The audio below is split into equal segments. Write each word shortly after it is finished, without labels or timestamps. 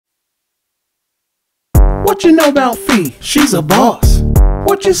What you know about Fee? She's a boss.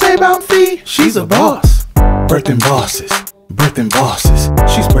 What you say about Fee? She's a boss. Birthing bosses, birthing bosses.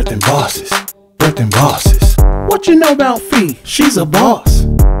 She's birthing bosses, birthing bosses. What you know about Fee? She's a boss.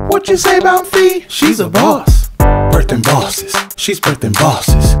 What you say about Fee? She's a boss. Birthing bosses, she's birthing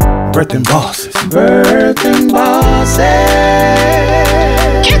bosses, birthing bosses, birthing bosses.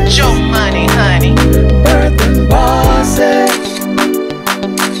 Get your money, honey. Birthing bosses,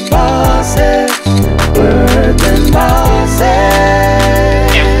 bosses, birthing bosses.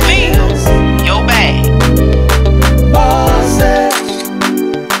 And feels your bag. Bosses,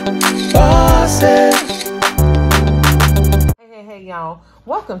 bosses. Hey y'all,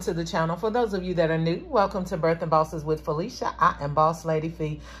 welcome to the channel. For those of you that are new, welcome to Birthing Bosses with Felicia. I am Boss Lady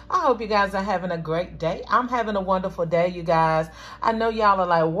Fee. I hope you guys are having a great day. I'm having a wonderful day, you guys. I know y'all are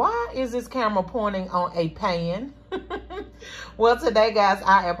like, why is this camera pointing on a pan? Well, today, guys,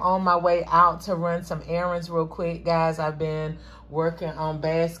 I am on my way out to run some errands real quick, guys. I've been working on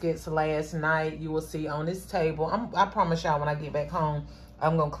baskets last night. You will see on this table. I promise y'all when I get back home,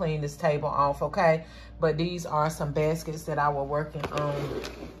 I'm going to clean this table off, okay? But these are some baskets that I was working on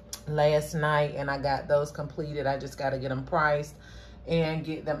last night, and I got those completed. I just got to get them priced and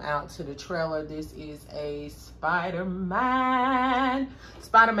get them out to the trailer. This is a Spider-Man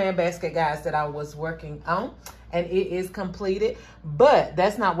basket, guys, that I was working on, and it is completed. But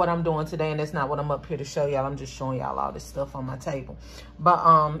that's not what I'm doing today, and that's not what I'm up here to show y'all. I'm just showing y'all all this stuff on my table. But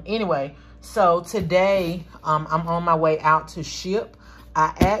anyway, so today I'm on my way out to ship.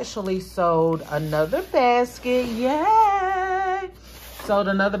 I actually sold another basket. Yay! Sold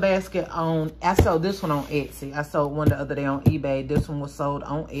another basket I sold this one on Etsy. I sold one the other day on eBay. This one was sold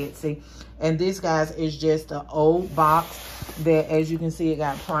on Etsy. And this, guys, is just an old box that, as you can see, it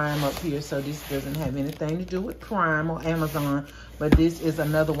got Prime up here. So this doesn't have anything to do with Prime or Amazon. But this is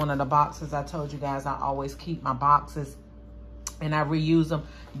another one of the boxes. I told you guys I always keep my boxes and I reuse them.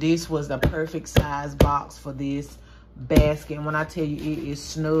 This was the perfect size box for this basket. And when I tell you it is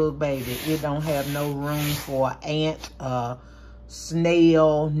snug, baby, it don't have no room for an ant,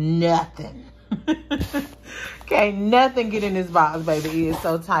 snail, nothing. Okay, nothing get in this box, baby. It is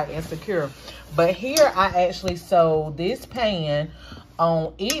so tight and secure. But here I actually sold this pan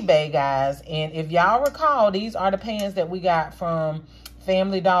on eBay, guys. And if y'all recall, these are the pans that we got from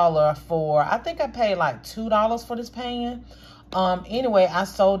Family Dollar for, I think I paid like $2 for this pan. Anyway, I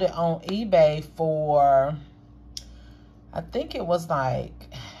sold it on eBay for, I think it was like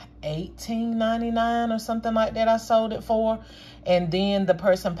 $18.99 or something like that I sold it for. And then the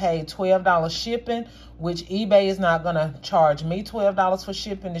person paid $12 shipping, which eBay is not going to charge me $12 for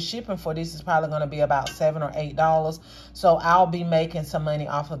shipping. The shipping for this is probably going to be about $7 or $8. So I'll be making some money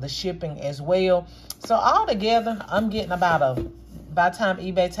off of the shipping as well. So altogether, I'm getting about by the time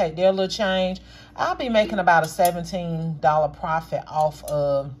eBay take their little change, I'll be making about a $17 profit off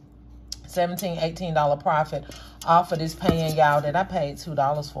of, $18 profit off of this pan, y'all, that I paid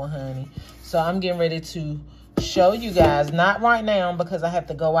 $2 for, honey. So I'm getting ready to show you guys, not right now because I have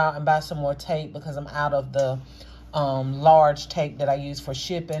to go out and buy some more tape because I'm out of the large tape that I use for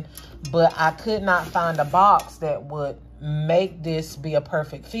shipping. But I could not find a box that would make this be a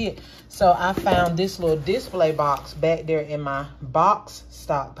perfect fit. So I found this little display box back there in my box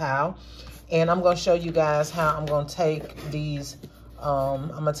stockpile. And I'm going to show you guys how I'm going to take these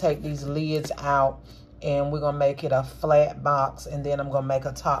these lids out, and we're going to make it a flat box, and then I'm going to make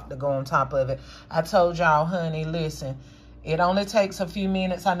a top to go on top of it. I told y'all, honey, listen, it only takes a few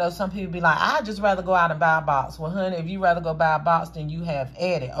minutes. I know some people be like, I'd just rather go out and buy a box. Well, honey, if you rather go buy a box, then you have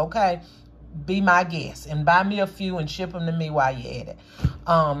at it, okay? Be my guest and buy me a few and ship them to me while you're at it.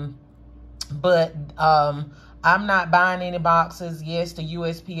 I'm not buying any boxes. Yes, the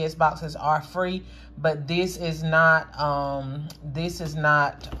USPS boxes are free, but this is not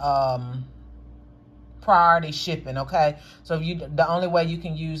priority shipping, okay? So the only way you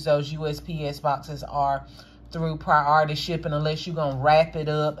can use those USPS boxes are through priority shipping, unless you're gonna wrap it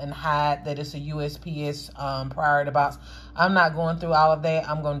up and hide that it's a USPS priority box. I'm not going through all of that.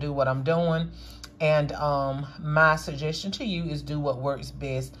 I'm gonna do what I'm doing, and my suggestion to you is do what works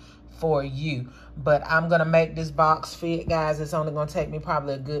best for you. But I'm gonna make this box fit, guys. It's only gonna take me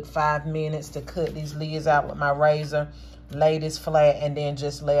probably a good 5 minutes to cut these lids out with my razor, lay this flat, and then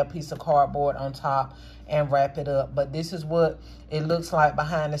just lay a piece of cardboard on top and wrap it up. But this is what it looks like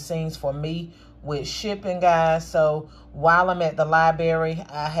behind the scenes for me with shipping, guys. So while I'm at the library,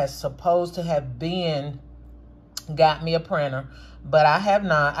 I had supposed to have got me a printer, but I have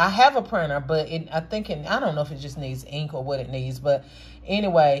not. I have a printer, but I don't know if it just needs ink or what it needs. But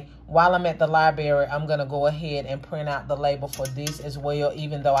anyway, while I'm at the library, I'm going to go ahead and print out the label for this as well,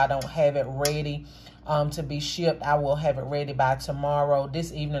 even though I don't have it ready to be shipped. I will have it ready by tomorrow,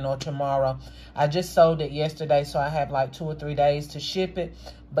 this evening or tomorrow. I just sold it yesterday, so I have like 2 or 3 days to ship it.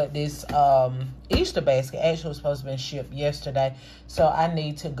 But this Easter basket actually was supposed to be shipped yesterday. So I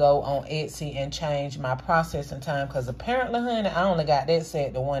need to go on Etsy and change my processing time, because apparently, honey, I only got that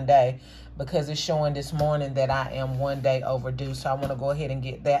set to 1 day, because it's showing this morning that I am 1 day overdue. So I want to go ahead and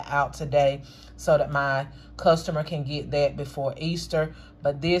get that out today so that my customer can get that before Easter.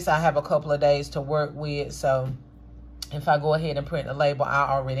 But this, I have a couple of days to work with. So if I go ahead and print the label, I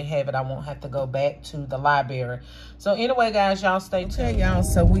already have it. I won't have to go back to the library. So anyway, guys, y'all stay tuned. Y'all,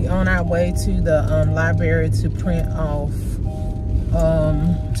 so we on our way to the library to print off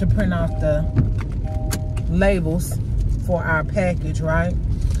the labels for our package, right?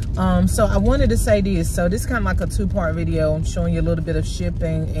 So I wanted to say this. So this is kind of like a 2-part video. I'm showing you a little bit of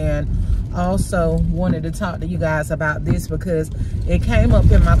shipping, and also wanted to talk to you guys about this because it came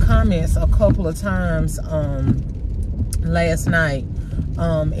up in my comments a couple of times last night.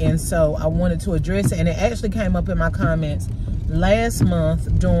 And so I wanted to address it, and it actually came up in my comments last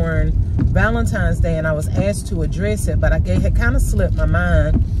month during Valentine's Day, and I was asked to address it, but it had kind of slipped my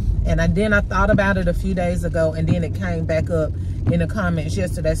mind. And then I thought about it a few days ago, and then it came back up in the comments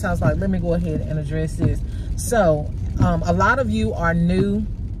yesterday. So I was like, let me go ahead and address this. So a lot of you are new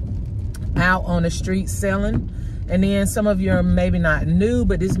out on the street selling. And then some of you are maybe not new,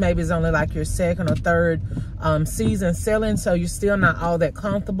 but this maybe is only like your 2nd or 3rd season selling. So you're still not all that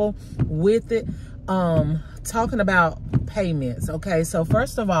comfortable with it. Talking about payments. Okay, so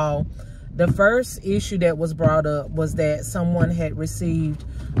first of all, the first issue that was brought up was that someone had received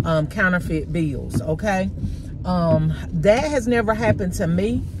counterfeit bills, okay? That has never happened to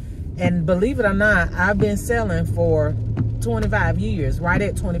me. And believe it or not, I've been selling for 25 years, right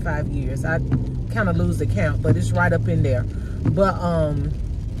at 25 years. I kind of lose the count, but it's right up in there. But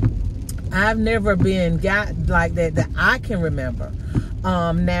I've never been got like that I can remember.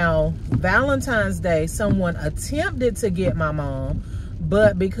 Now, Valentine's Day, someone attempted to get my mom,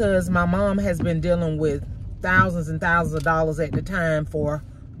 but because my mom has been dealing with thousands and thousands of dollars at the time for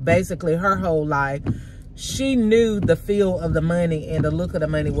basically her whole life, she knew the feel of the money and the look of the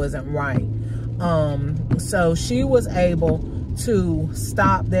money wasn't right. So she was able to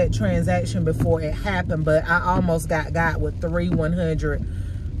stop that transaction before it happened, but I almost got with 3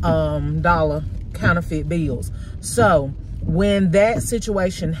 $100 counterfeit bills. So when that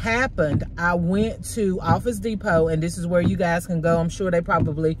situation happened, I went to Office Depot, and this is where you guys can go. I'm sure they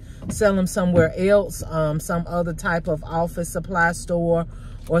probably sell them somewhere else, some other type of office supply store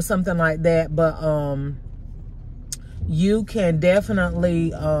or something like that. But you can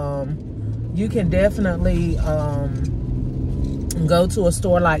definitely go to a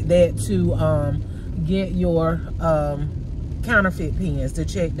store like that to get your counterfeit pens to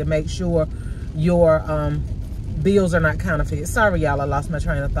check to make sure your bills are not counterfeit. Sorry, y'all, I lost my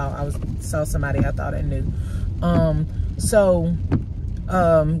train of thought. I saw somebody I thought I knew.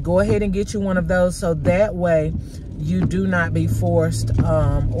 Go ahead and get you one of those, so that way you do not be forced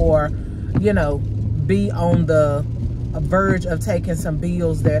or, you know, be on the verge of taking some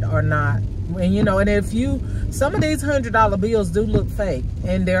bills that are not. And you know, and if some of these $100 bills do look fake,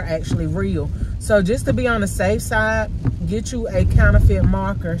 and they're actually real. So just to be on the safe side, get you a counterfeit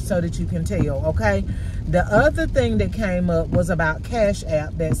marker so that you can tell, okay? The other thing that came up was about Cash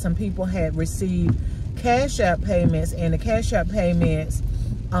App, that some people had received Cash App payments, and the Cash App payments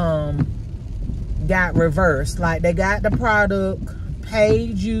got reversed. Like, they got the product,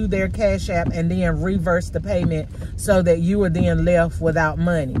 paid you their Cash App, and then reversed the payment so that you were then left without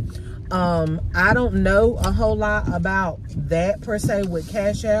money. I don't know a whole lot about that per se with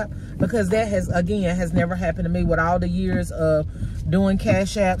Cash App, because that has never happened to me. With all the years of doing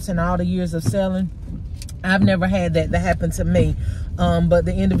Cash Apps and all the years of selling, I've never had that happen to me. But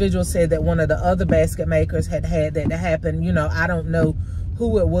the individual said that one of the other basket makers had that to happen. You know, I don't know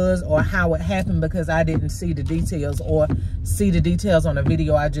who it was or how it happened, because I didn't see the details or see the details on the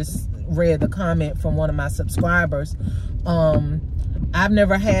video. I just read the comment from one of my subscribers. I've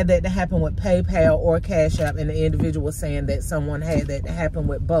never had that to happen with PayPal or Cash App, and the individual was saying that someone had that to happen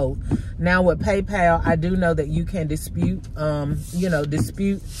with both. Now with PayPal, I do know that you can dispute, you know,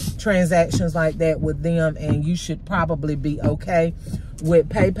 dispute transactions like that with them, and you should probably be okay with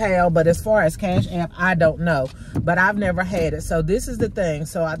PayPal. But as far as Cash App, I don't know, but I've never had it. So this is the thing.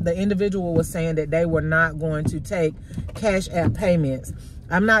 So the individual was saying that they were not going to take Cash App payments.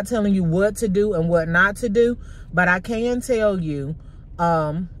 I'm not telling you what to do and what not to do, but I can tell you,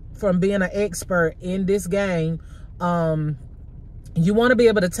 from being an expert in this game, You want to be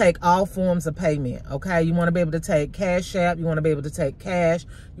able to take all forms of payment, okay? You want to be able to take Cash App. You want to be able to take cash.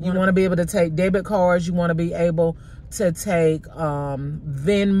 You want to be able to take debit cards. You want to be able to take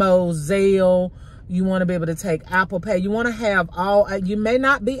Venmo, Zelle. You want to be able to take Apple Pay. You want to have all, you may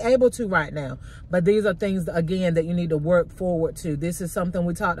not be able to right now, but these are things, again, that you need to work forward to. This is something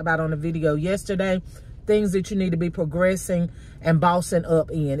we talked about on the video yesterday. Things that you need to be progressing and bossing up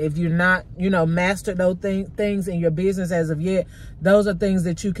in. If you're not, you know, mastered those things in your business as of yet, those are things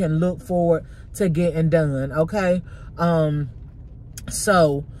that you can look forward to getting done, okay? I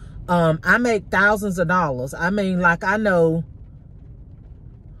make thousands of dollars. I mean, like, I know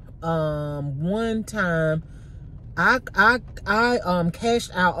one time I cashed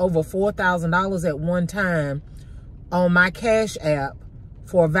out over $4,000 at one time on my Cash App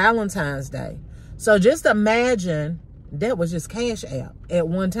for Valentine's Day. So just imagine that was just Cash App at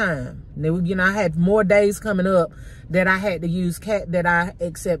one time. Now, you know, I had more days coming up that I had to use that I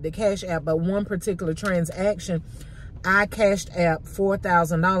accepted Cash App, but one particular transaction, I cashed out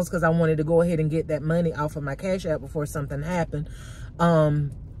 $4,000 because I wanted to go ahead and get that money off of my Cash App before something happened.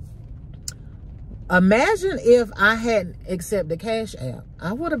 Imagine if I hadn't accepted Cash App.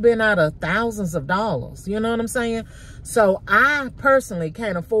 I would have been out of thousands of dollars. You know what I'm saying? So I personally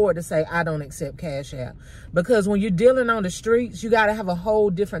can't afford to say I don't accept Cash App. Because when you're dealing on the streets, you got to have a whole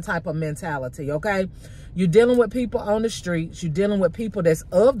different type of mentality, okay? You're dealing with people on the streets. You're dealing with people that's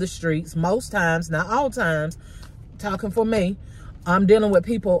of the streets most times, not all times. Talking for me, I'm dealing with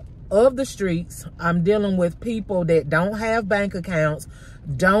people of the streets. I'm dealing with people that don't have bank accounts,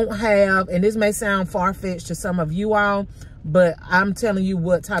 don't have, and this may sound far-fetched to some of you all, but I'm telling you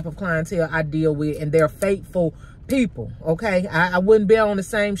what type of clientele I deal with, and they're faithful people, okay? I wouldn't be on the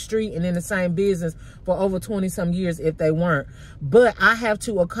same street and in the same business for over 20-some years if they weren't. But I have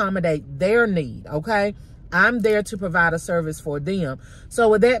to accommodate their need, okay? I'm there to provide a service for them. So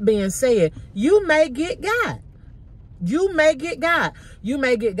with that being said, you may get got. You may get got. You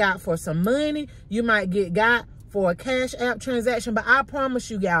may get got for some money. You might get got for a Cash App transaction. But I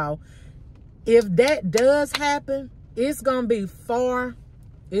promise you, y'all, if that does happen, it's going to be far-fetched.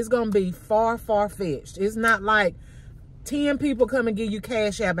 It's not like 10 people come and give you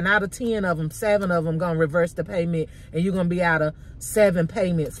Cash App, and out of 10 of them, 7 of them going to reverse the payment, and you're going to be out of 7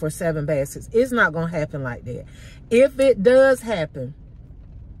 payments for 7 baskets. It's not going to happen like that. If it does happen,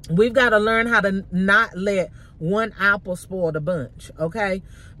 we've got to learn how to not let one apple spoil the bunch, okay?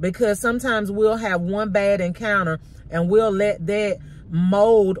 Because sometimes we'll have one bad encounter and we'll let that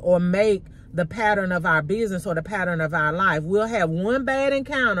mold or make the pattern of our business or the pattern of our life. We'll have one bad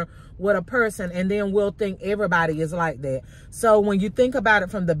encounter with a person and then we'll think everybody is like that. So when you think about it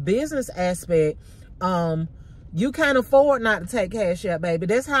from the business aspect, you can't afford not to take Cash App, baby.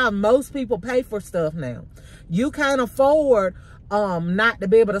 That's how most people pay for stuff now. You can't afford not to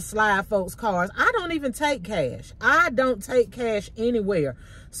be able to slide folks' cars. I don't even take cash. I don't take cash anywhere.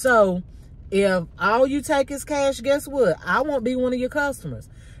 So if all you take is cash, guess what? I won't be one of your customers.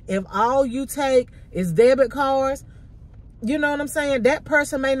 If all you take is debit cards, you know what I'm saying? That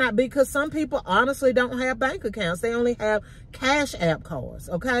person may not be, because some people honestly don't have bank accounts. They only have Cash App cards,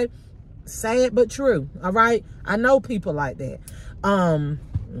 okay? Sad but true, all right? I know people like that.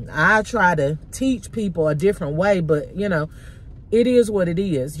 I try to teach people a different way, but, you know, it is what it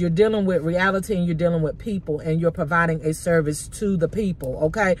is. You're dealing with reality and you're dealing with people and you're providing a service to the people,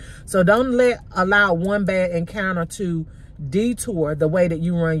 okay? So don't allow one bad encounter to detour the way that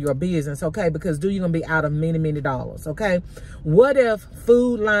you run your business, okay? Because you're going to be out of many, many dollars, okay? What if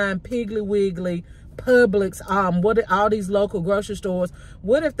Food Line, Piggly Wiggly, Publix, what if all these local grocery stores,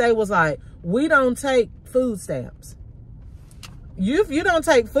 what if they was like, we don't take food stamps? If you don't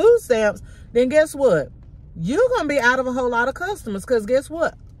take food stamps, then guess what? You're going to be out of a whole lot of customers, because guess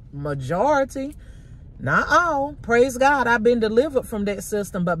what? Majority, not all, praise God, I've been delivered from that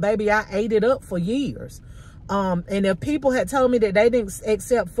system, but baby, I ate it up for years. And if people had told me that they didn't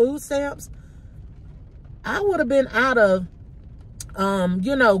accept food stamps, I would have been out of,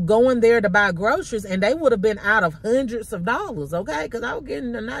 you know, going there to buy groceries, and they would have been out of hundreds of dollars, okay? Because I was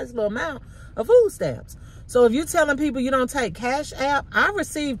getting a nice little amount of food stamps. So if you're telling people you don't take Cash App, I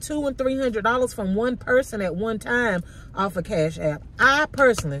received $200 and $300 from one person at one time off of Cash App.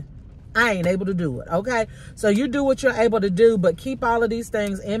 I ain't able to do it, okay? So you do what you're able to do, but keep all of these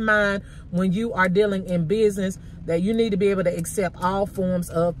things in mind when you are dealing in business, that you need to be able to accept all forms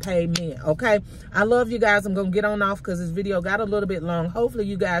of payment, okay? I love you guys. I'm going to get on off because this video got a little bit long. Hopefully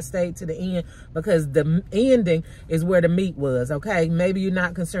you guys stayed to the end, because the ending is where the meat was, okay? Maybe you're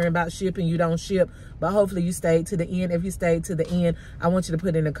not concerned about shipping. You don't ship, But hopefully you stayed to the end. If you stayed to the end, I want you to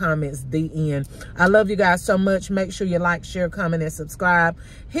put in the comments, the end. I love you guys so much. Make sure you like, share, comment, and subscribe.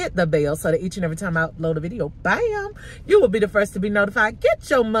 Hit the bell so that each and every time I upload a video, bam, you will be the first to be notified. Get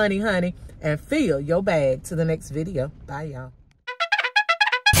your money, honey, and fill your bag. To the next video. Bye, y'all.